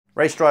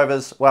Race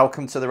drivers,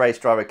 welcome to the Race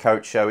Driver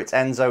Coach Show. It's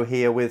Enzo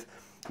here with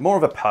more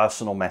of a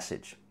personal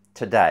message.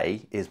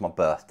 Today is my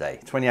birthday,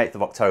 28th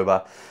of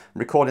October. I'm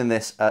recording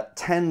this at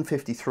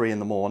 10:53 in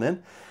the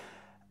morning,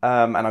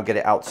 and I'll get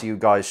it out to you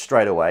guys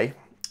straight away.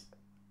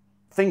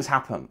 Things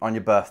happen on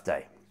your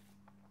birthday.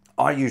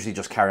 I usually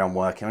just carry on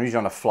working. I'm usually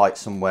on a flight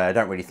somewhere. I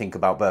don't really think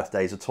about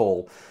birthdays at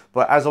all.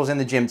 But as I was in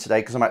the gym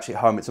today, because I'm actually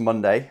at home, it's a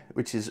Monday,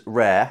 which is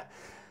rare,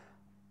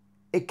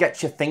 it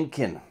gets you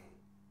thinking.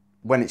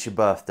 When it's your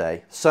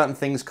birthday, certain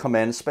things come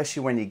in,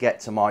 especially when you get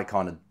to my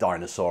kind of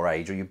dinosaur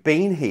age, or you've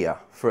been here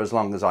for as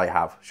long as I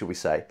have, should we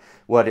say,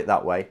 word it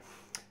that way.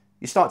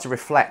 You start to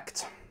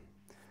reflect.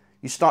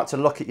 You start to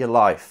look at your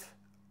life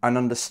and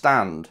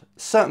understand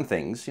certain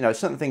things,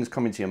 certain things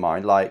come into your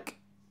mind, like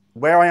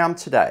where I am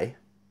today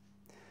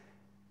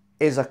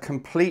is a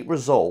complete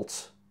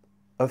result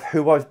of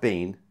who I've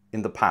been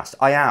in the past.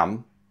 I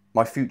am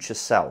my future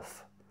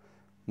self.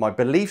 My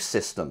belief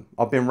system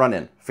I've been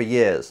running for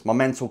years, my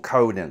mental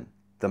coding,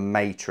 the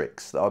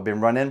matrix that I've been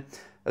running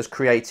has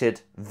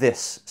created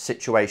this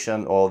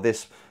situation or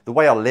the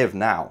way I live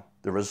now.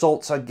 The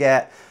results I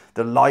get,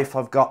 the life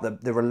I've got,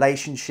 the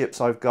relationships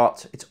I've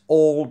got, it's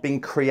all been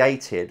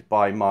created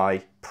by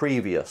my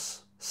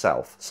previous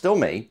self. Still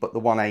me, but the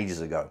one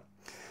ages ago.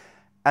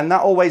 And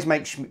that always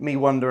makes me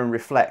wonder and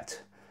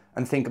reflect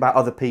and think about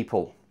other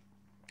people.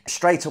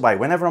 Straight away,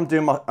 whenever I'm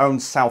doing my own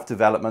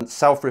self-development,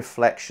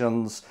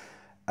 self-reflections,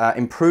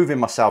 improving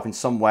myself in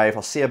some way, if I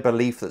see a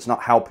belief that's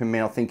not helping me,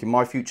 I'm thinking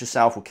my future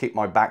self will kick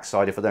my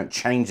backside if I don't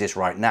change this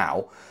right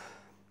now,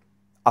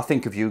 I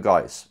think of you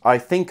guys. I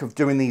think of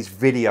doing these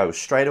videos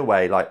straight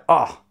away, like,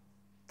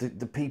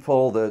 the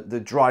people, the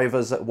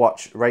drivers that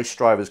watch Race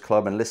Drivers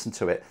Club and listen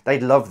to it,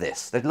 they'd love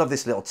this. They'd love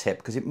this little tip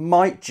because it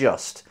might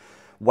just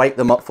wake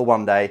them up for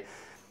one day,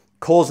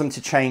 cause them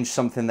to change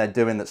something they're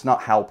doing that's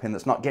not helping,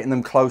 that's not getting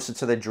them closer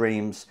to their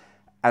dreams.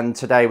 And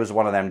today was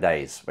one of them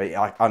days.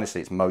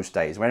 Honestly, it's most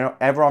days.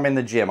 Whenever I'm in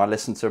the gym, I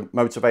listen to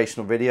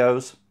motivational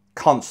videos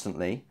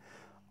constantly.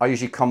 I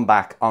usually come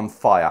back on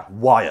fire,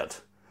 wired.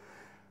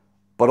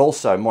 But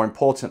also, more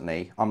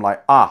importantly, I'm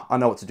like, I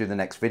know what to do the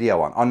next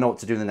video on. I know what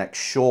to do the next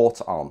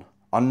short on.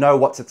 I know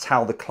what to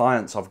tell the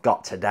clients I've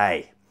got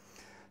today.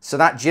 So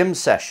that gym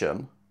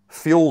session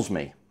fuels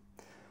me.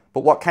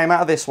 But what came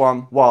out of this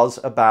one was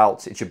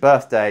about, it's your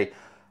birthday.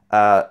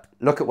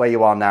 Look at where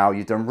you are now.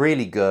 You've done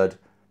really good.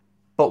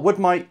 But would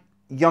my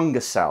younger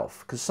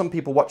self, because some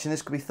people watching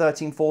this could be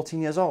 13, 14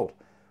 years old,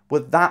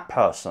 would that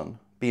person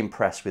be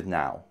impressed with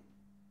now?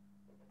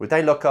 Would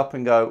they look up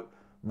and go,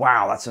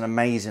 wow, that's an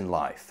amazing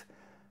life?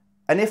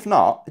 And if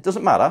not, it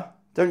doesn't matter.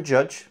 Don't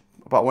judge.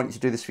 But I want you to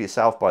do this for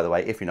yourself, by the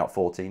way, if you're not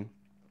 14.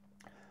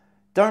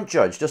 Don't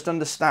judge. Just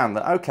understand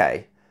that,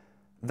 okay,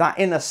 that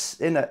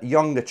inner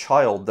younger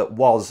child that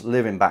was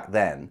living back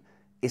then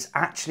is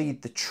actually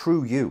the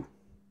true you.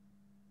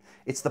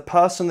 It's the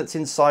person that's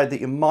inside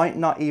that you might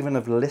not even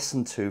have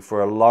listened to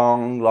for a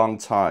long, long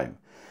time.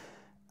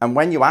 And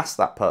when you ask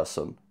that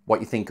person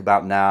what you think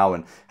about now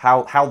and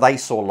how they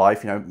saw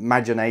life,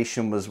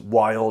 imagination was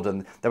wild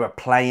and they were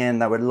playing,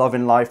 they were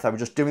loving life, they were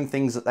just doing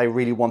things that they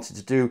really wanted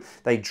to do.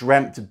 They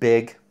dreamt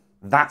big.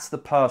 That's the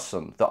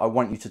person that I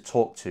want you to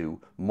talk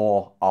to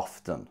more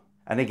often.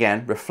 And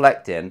again,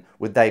 reflecting,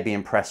 would they be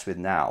impressed with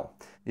now?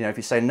 If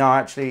you say, no,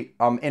 actually,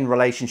 I'm in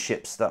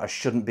relationships that I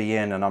shouldn't be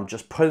in and I'm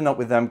just putting up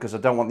with them because I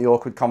don't want the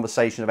awkward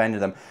conversation of any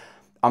of them.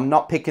 I'm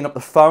not picking up the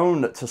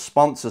phone to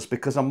sponsors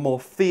because I'm more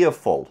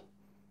fearful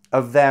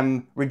of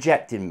them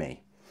rejecting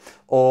me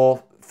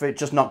or for it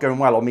just not going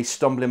well or me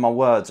stumbling my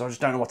words. I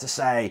just don't know what to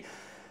say.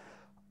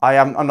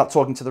 I'm not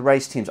talking to the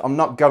race teams. I'm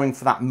not going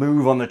for that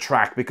move on the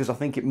track because I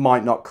think it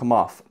might not come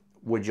off.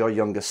 Would your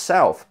younger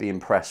self be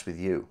impressed with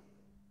you?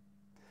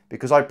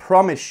 Because I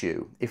promise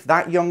you, if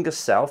that younger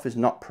self is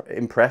not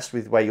impressed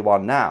with where you are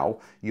now,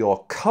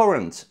 your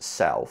current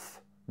self,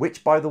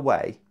 which by the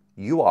way,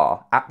 you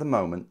are at the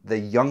moment the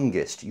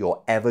youngest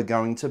you're ever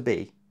going to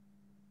be.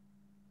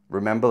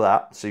 Remember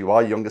that. So you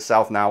are younger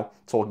self now,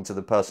 talking to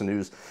the person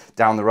who's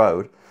down the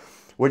road.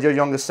 Would your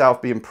younger self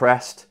be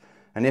impressed?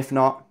 And if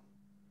not,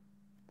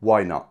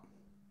 why not?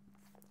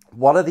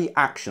 What are the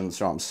actions?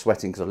 So I'm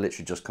sweating because I've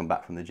literally just come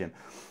back from the gym.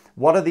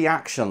 What are the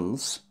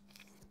actions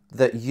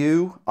that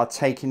you are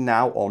taking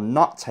now or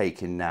not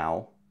taking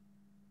now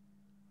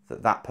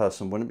that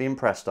person wouldn't be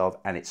impressed of,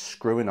 and it's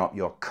screwing up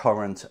your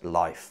current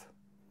life?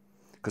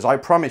 Because I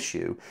promise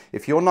you,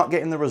 if you're not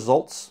getting the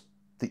results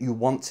that you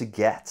want to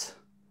get,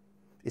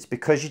 it's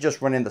because you're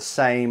just running the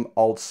same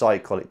old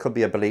cycle. It could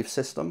be a belief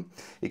system.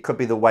 It could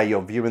be the way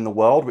you're viewing the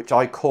world, which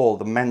I call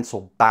the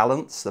mental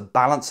balance, the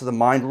balance of the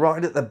mind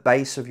right at the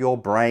base of your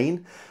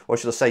brain, or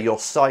should I say your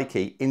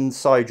psyche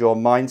inside your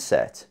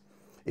mindset.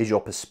 Is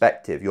your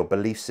perspective, your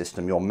belief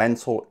system, your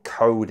mental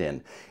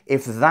coding.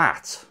 If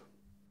that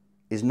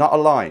is not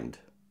aligned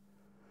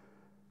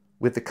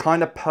with the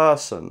kind of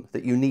person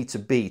that you need to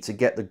be to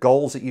get the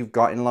goals that you've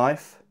got in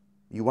life,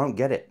 you won't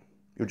get it.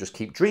 You'll just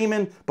keep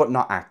dreaming, but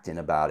not acting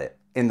about it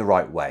in the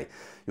right way.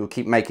 You'll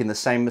keep making the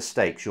same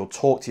mistakes. You'll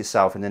talk to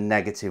yourself in a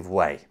negative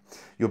way.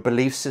 Your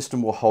belief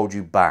system will hold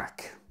you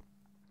back.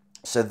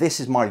 So this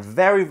is my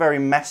very, very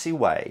messy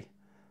way.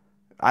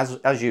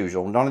 As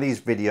usual, none of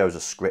these videos are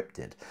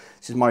scripted.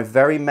 This is my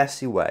very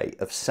messy way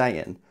of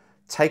saying,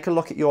 take a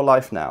look at your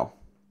life now.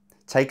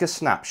 Take a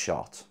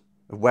snapshot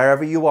of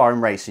wherever you are in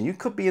racing. You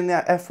could be in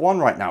the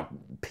F1 right now,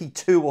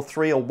 P2 or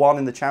 3 or 1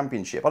 in the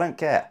championship. I don't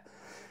care.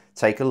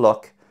 Take a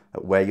look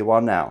at where you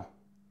are now.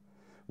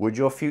 Would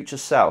your future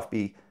self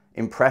be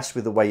impressed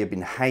with the way you've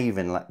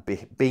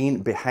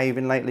been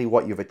behaving lately,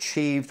 what you've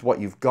achieved, what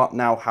you've got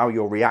now, how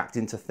you're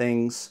reacting to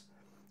things?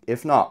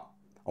 If not,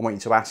 I want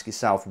you to ask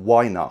yourself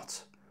why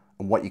not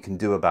and what you can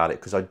do about it,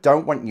 because I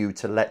don't want you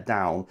to let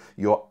down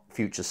your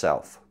future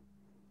self.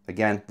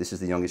 Again, this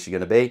is the youngest you're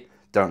going to be.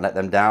 Don't let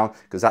them down,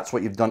 because that's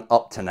what you've done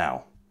up to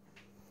now.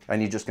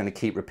 And you're just going to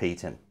keep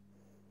repeating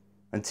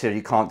until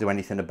you can't do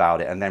anything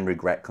about it, and then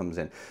regret comes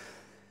in.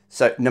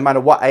 So no matter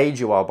what age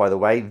you are, by the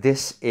way,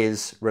 this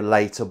is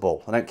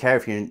relatable. I don't care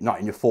if you're not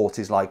in your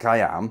 40s like I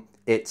am.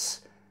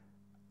 It's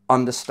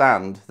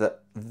understand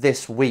that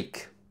this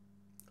week,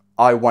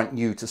 I want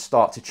you to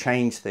start to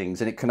change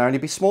things. And it can only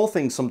be small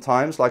things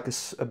sometimes, like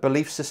a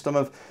belief system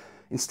of,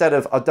 instead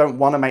of, I don't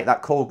want to make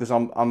that call because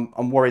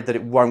I'm worried that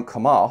it won't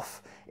come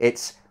off.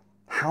 It's,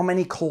 how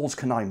many calls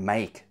can I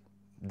make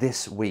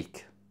this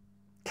week?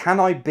 Can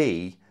I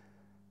be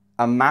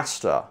a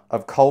master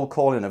of cold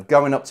calling, of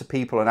going up to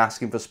people and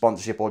asking for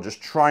sponsorship, or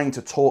just trying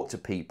to talk to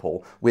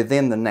people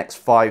within the next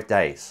 5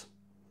 days?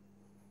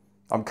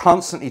 I'm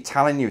constantly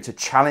telling you to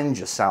challenge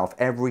yourself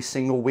every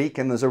single week,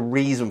 and there's a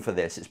reason for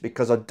this. It's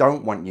because I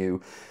don't want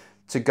you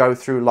to go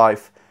through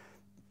life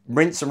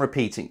rinse and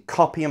repeating,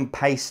 copy and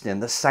pasting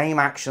the same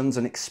actions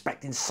and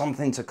expecting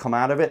something to come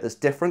out of it that's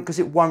different, because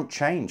it won't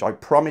change. I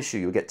promise you,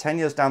 you'll get 10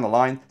 years down the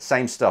line,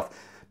 same stuff,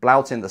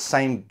 flouting the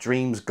same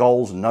dreams,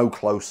 goals, no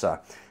closer.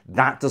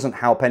 That doesn't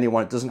help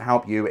anyone, it doesn't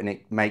help you, and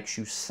it makes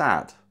you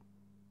sad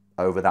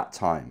over that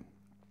time.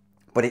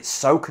 But it's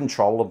so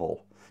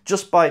controllable.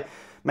 Just by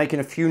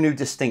making a few new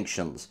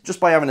distinctions, just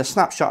by having a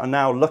snapshot and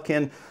now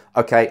looking,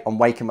 okay, I'm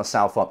waking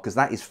myself up, because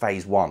that is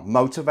phase one.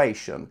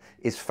 Motivation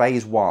is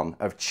phase one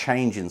of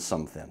changing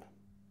something.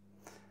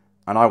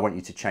 And I want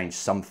you to change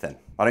something.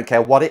 I don't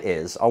care what it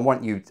is. I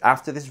want you,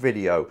 after this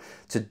video,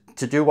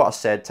 to do what I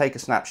said, take a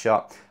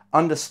snapshot,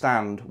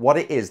 understand what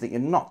it is that you're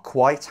not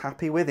quite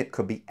happy with. It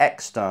could be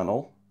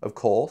external, of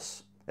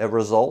course, a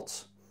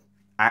result,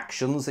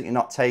 actions that you're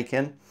not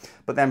taking,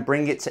 but then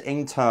bring it to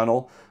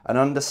internal and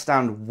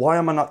understand, why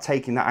am I not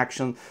taking that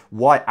action?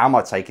 Why am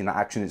I taking that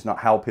action? It's not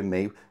helping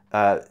me,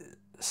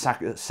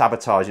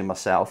 sabotaging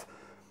myself.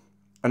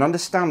 And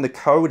understand the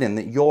coding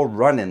that you're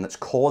running that's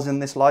causing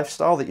this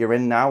lifestyle that you're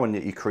in now and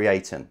that you're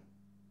creating.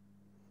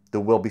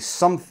 There will be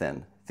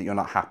something that you're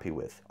not happy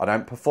with. I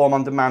don't perform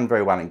on demand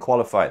very well in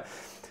qualifying.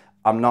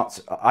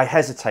 I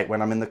hesitate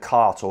when I'm in the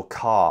cart or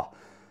car.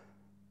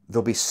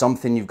 There'll be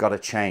something you've got to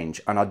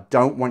change, and I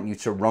don't want you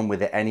to run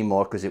with it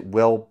anymore, because it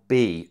will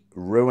be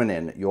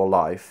ruining your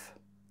life.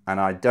 And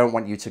I don't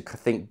want you to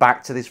think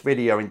back to this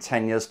video in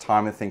 10 years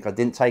time and think, I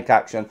didn't take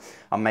action,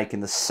 I'm making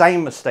the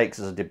same mistakes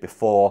as I did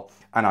before,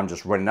 and I'm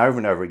just running over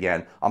and over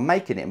again. I'm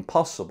making it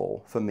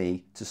impossible for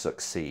me to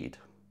succeed.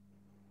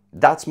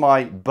 That's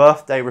my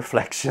birthday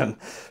reflection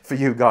for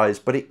you guys,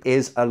 but it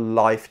is a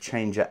life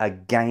changer, a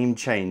game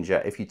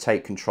changer if you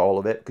take control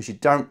of it, because you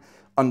don't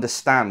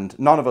understand,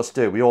 none of us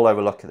do, we all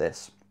overlook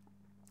this,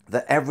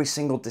 that every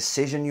single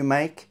decision you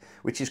make,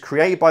 which is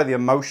created by the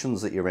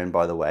emotions that you're in,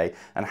 by the way,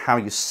 and how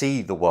you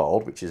see the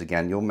world, which is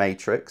again your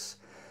matrix,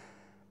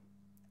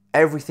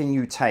 everything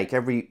you take,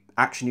 every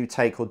action you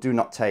take or do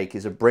not take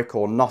is a brick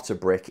or not a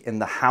brick in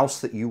the house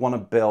that you want to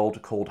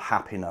build called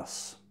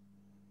happiness.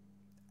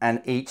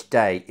 And each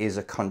day is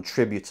a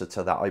contributor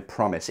to that, I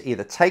promise. It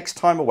either takes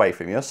time away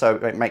from you, so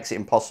it makes it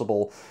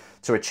impossible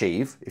to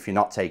achieve if you're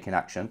not taking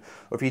action,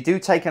 or if you do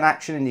take an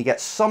action and you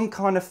get some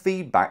kind of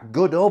feedback,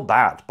 good or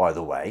bad, by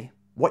the way,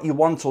 what you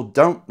want or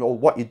don't, or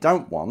what you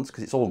don't want,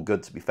 because it's all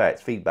good, to be fair,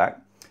 it's feedback,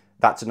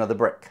 that's another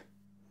brick.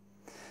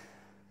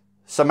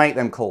 So make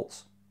them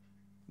calls,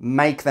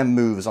 make them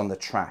moves on the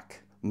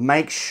track,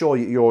 make sure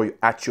you're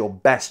at your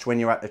best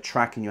when you're at the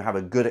track, and you have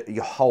a good,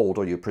 you hold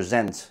or you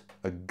present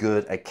a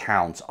good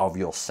account of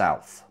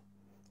yourself.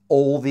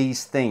 All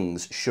these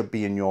things should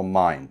be in your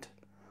mind.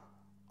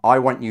 I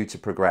want you to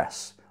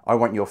progress. I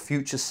want your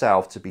future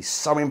self to be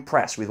so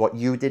impressed with what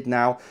you did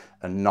now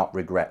and not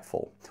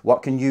regretful.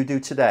 What can you do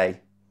today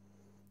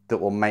that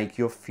will make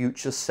your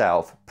future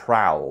self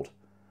proud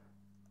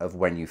of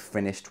when you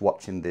finished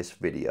watching this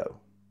video?